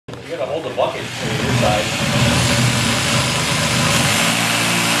You gotta hold the bucket to your side.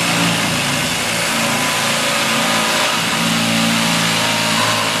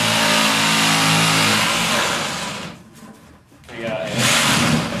 Yeah.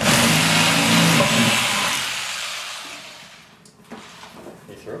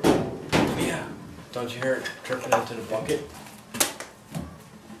 You through? Yeah. Don't you hear it dripping into the bucket?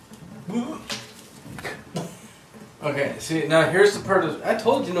 Okay, see, now here's the part of... I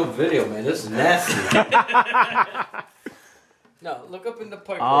told you no video, man. This is nasty. No, look up in the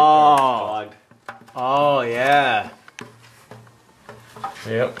pipe. Oh. Oh, yeah.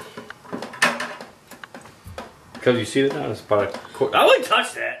 Yep. Because you see that now, it's about a... I wouldn't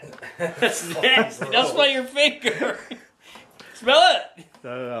touch that. That's nasty. Don't smell your finger. Smell it.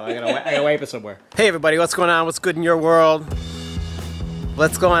 No, I gotta wipe it somewhere. Hey everybody, what's going on? What's good in your world?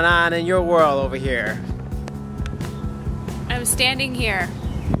 What's going on in your world over here? I'm standing here,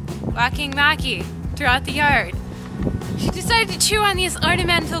 walking Maki throughout the yard. She decided to chew on these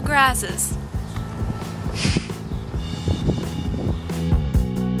ornamental grasses.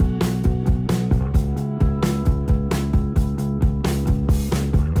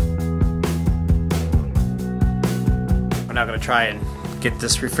 We're now gonna try and get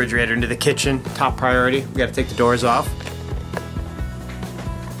this refrigerator into the kitchen. Top priority, we gotta take the doors off.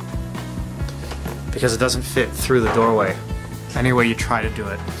 Because it doesn't fit through the doorway. Any way you try to do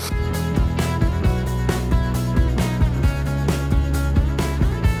it.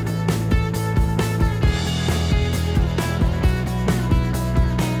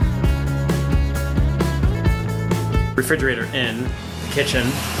 Refrigerator in, kitchen.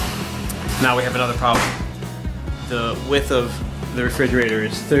 Now we have another problem. The width of the refrigerator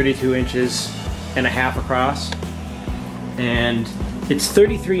is 32 inches and a half across. And it's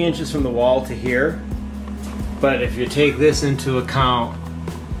 33 inches from the wall to here. But if you take this into account,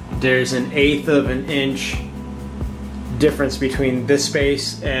 there's an 1/8 of an inch difference between this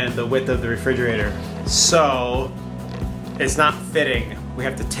space and the width of the refrigerator. So it's not fitting. We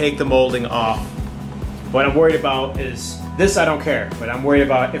have to take the molding off. What I'm worried about is, this I don't care, but I'm worried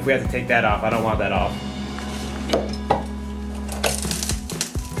about if we have to take that off. I don't want that off.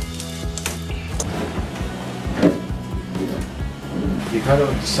 You cut it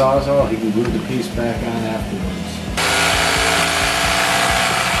with the Sawzall, he can glue the piece back on afterwards.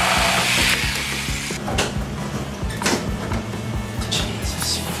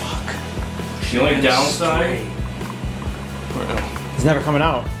 Jesus, fuck. The only downside... It's never coming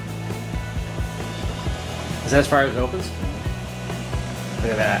out. Is that as far as it opens?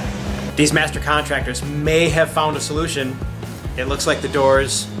 Look at that. These master contractors may have found a solution. It looks like the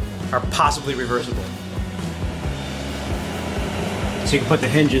doors are possibly reversible. So you can put the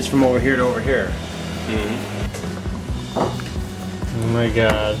hinges from over here to over here. Mm-hmm. Oh my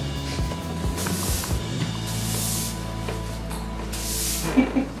god.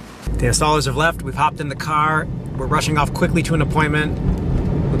 The installers have left. We've hopped in the car. We're rushing off quickly to an appointment.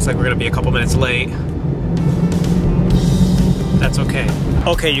 Looks like we're gonna be a couple minutes late. That's okay.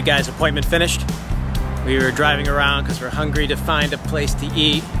 Okay, you guys, appointment finished. We were driving around because we're hungry to find a place to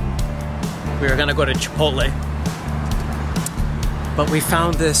eat. We were gonna go to Chipotle. But we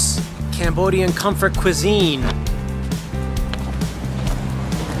found this Cambodian comfort cuisine.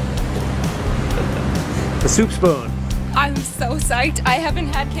 The soup spoon. I'm so psyched. I haven't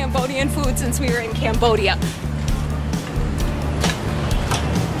had Cambodian food since we were in Cambodia.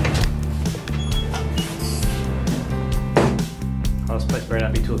 Oh, this place better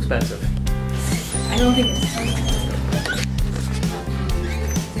not be too expensive. I don't think it's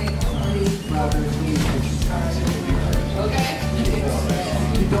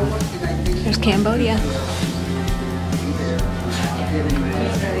There's Cambodia.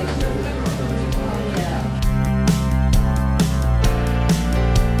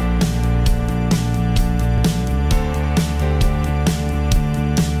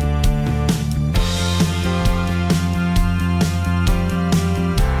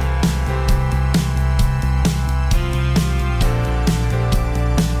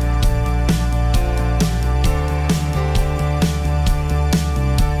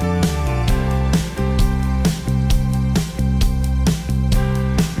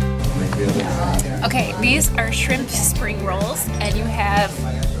 Okay, these are shrimp spring rolls, and you have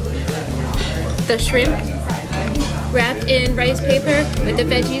the shrimp wrapped in rice paper with the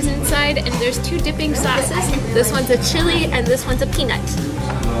veggies inside, and there's 2 dipping sauces. This one's a chili and this one's a peanut.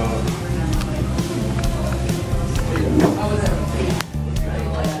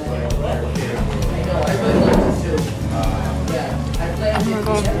 Oh my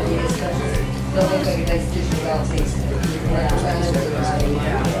God.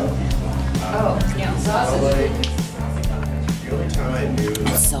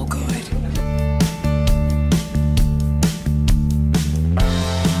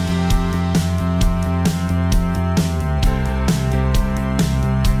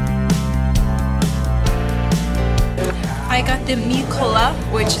 I got the mi cola,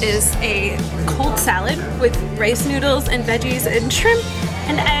 which is a cold salad with rice noodles and veggies and shrimp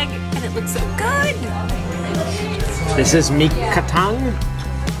and egg, and it looks so good. This is mi katang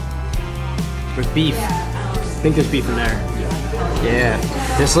with beef. I think there's beef in there. Yeah.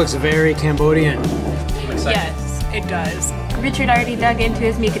 This looks very Cambodian. Yes, it does. Richard already dug into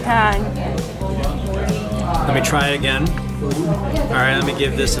his mi katang. Let me try it again. All right, let me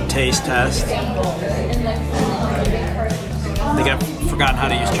give this a taste test. I think I've forgotten how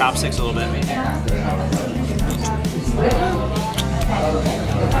to use chopsticks a little bit.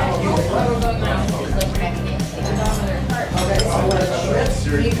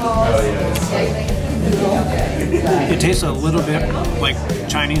 It tastes a little bit like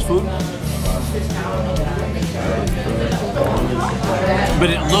Chinese food, but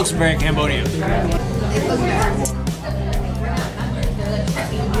it looks very Cambodian.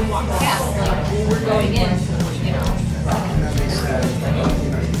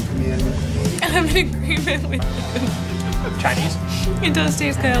 I'm in agreement with you. Chinese? It does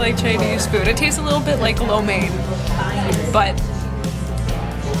taste kind of like Chinese food. It tastes a little bit like lo mein, but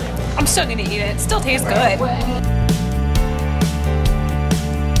I'm still gonna eat it. It still tastes good.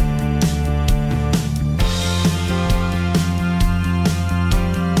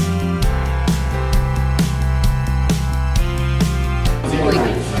 Holy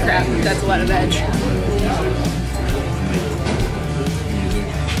crap, that's a lot of veg.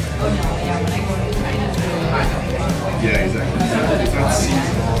 Yeah, exactly. It's not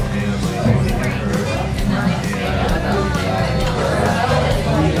seasonal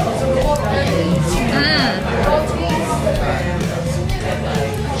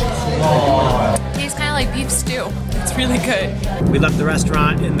Tastes kind of like beef stew. It's really good. We left the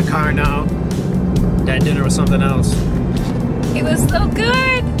restaurant in the car now. Had dinner with something else. It was so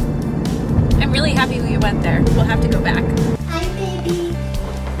good. I'm really happy we went there. We'll have to go back. Hi, baby.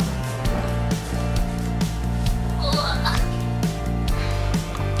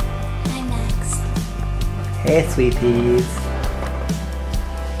 Hi, Max. Hey, sweeties.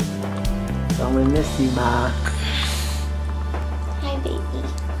 Someone miss you, Ma. Hi, baby.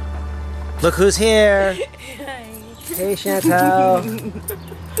 Look who's here. Hey, Chantal.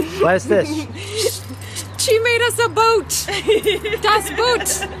 What is this? She made us a boat. Das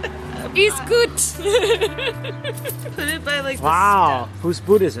Boot is good. Put it by like Wow. Whose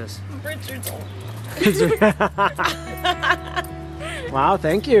boot is this? Richard's. Wow,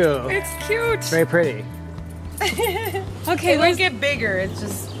 thank you. It's cute. Very pretty. Okay, It where's won't get bigger. It's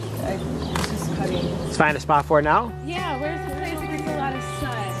just cutting. Let's find a spot for it now. yeah? Where's the place where there's a lot of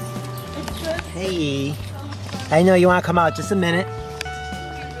sun? It's just Hey. I know you want to come out just a minute.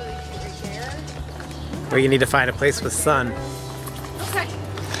 Or you need to find a place with sun. okay.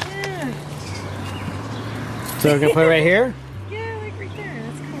 So we're gonna put it right here? Yeah, like right there.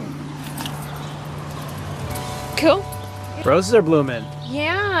 That's cool. Cool. Roses are blooming.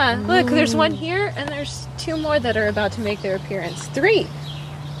 Yeah. Look, there's one here, and there's two more that are about to make their appearance. 3.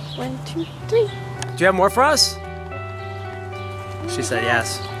 1, 2, 3. Do you have more for us? She said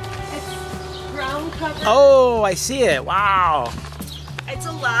yes. Ground cover. Oh, I see it. Wow. It's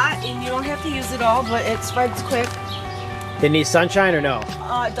a lot, and you don't have to use it all, but it spreads quick. It needs sunshine or no?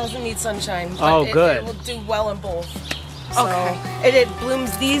 It doesn't need sunshine. But Oh, good. It will do well in both. So, Okay. it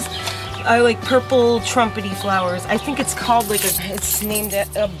blooms. These are like purple trumpety flowers. I think it's called like it's named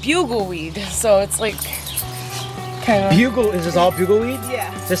a bugleweed. So it's like kind of. Bugle, is this all bugleweed?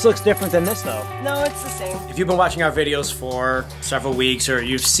 Yeah. This looks different than this though. No, it's the same. If you've been watching our videos for several weeks or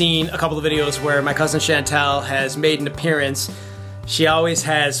you've seen a couple of videos where my cousin Chantal has made an appearance, she always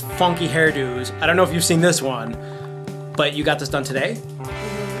has funky hairdos. I don't know if you've seen this one, but you got this done today?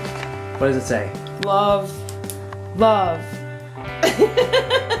 What does it say? Love.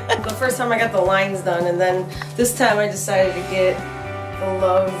 The first time I got the lines done, and then this time I decided to get the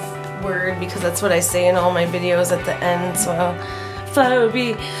love word because that's what I say in all my videos at the end. So I thought it would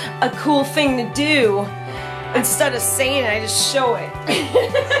be a cool thing to do. Instead of saying it, I just show it.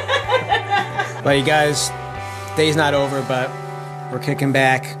 Well, you guys, day's not over, but we're kicking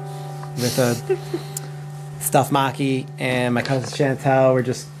back with a stuffed maki and my cousin Chantal. We're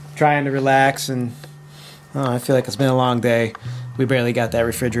just trying to relax, and I feel like it's been a long day. We barely got that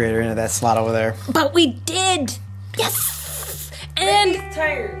refrigerator into that slot over there. But we did. Yes. And He's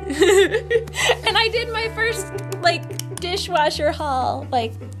tired. and I did my first like dishwasher haul.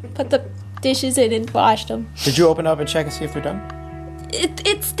 Like put the dishes in and washed them. Did you open up and check and see if they're done?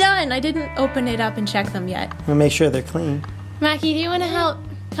 It's done. I didn't open it up and check them yet. We'll make sure they're clean. Mackie, do you want to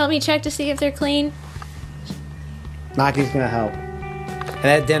help me check to see if they're clean? Maki's gonna help. And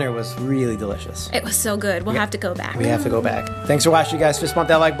that dinner was really delicious. It was so good. We'll have to go back. We have to go back. Thanks for watching, you guys. Fist bump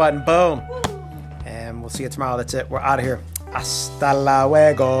that like button. Boom. And we'll see you tomorrow. That's it. We're out of here. Hasta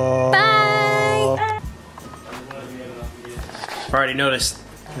luego. Bye. I've already noticed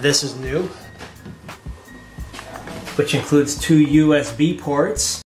this is new, which includes 2 USB ports.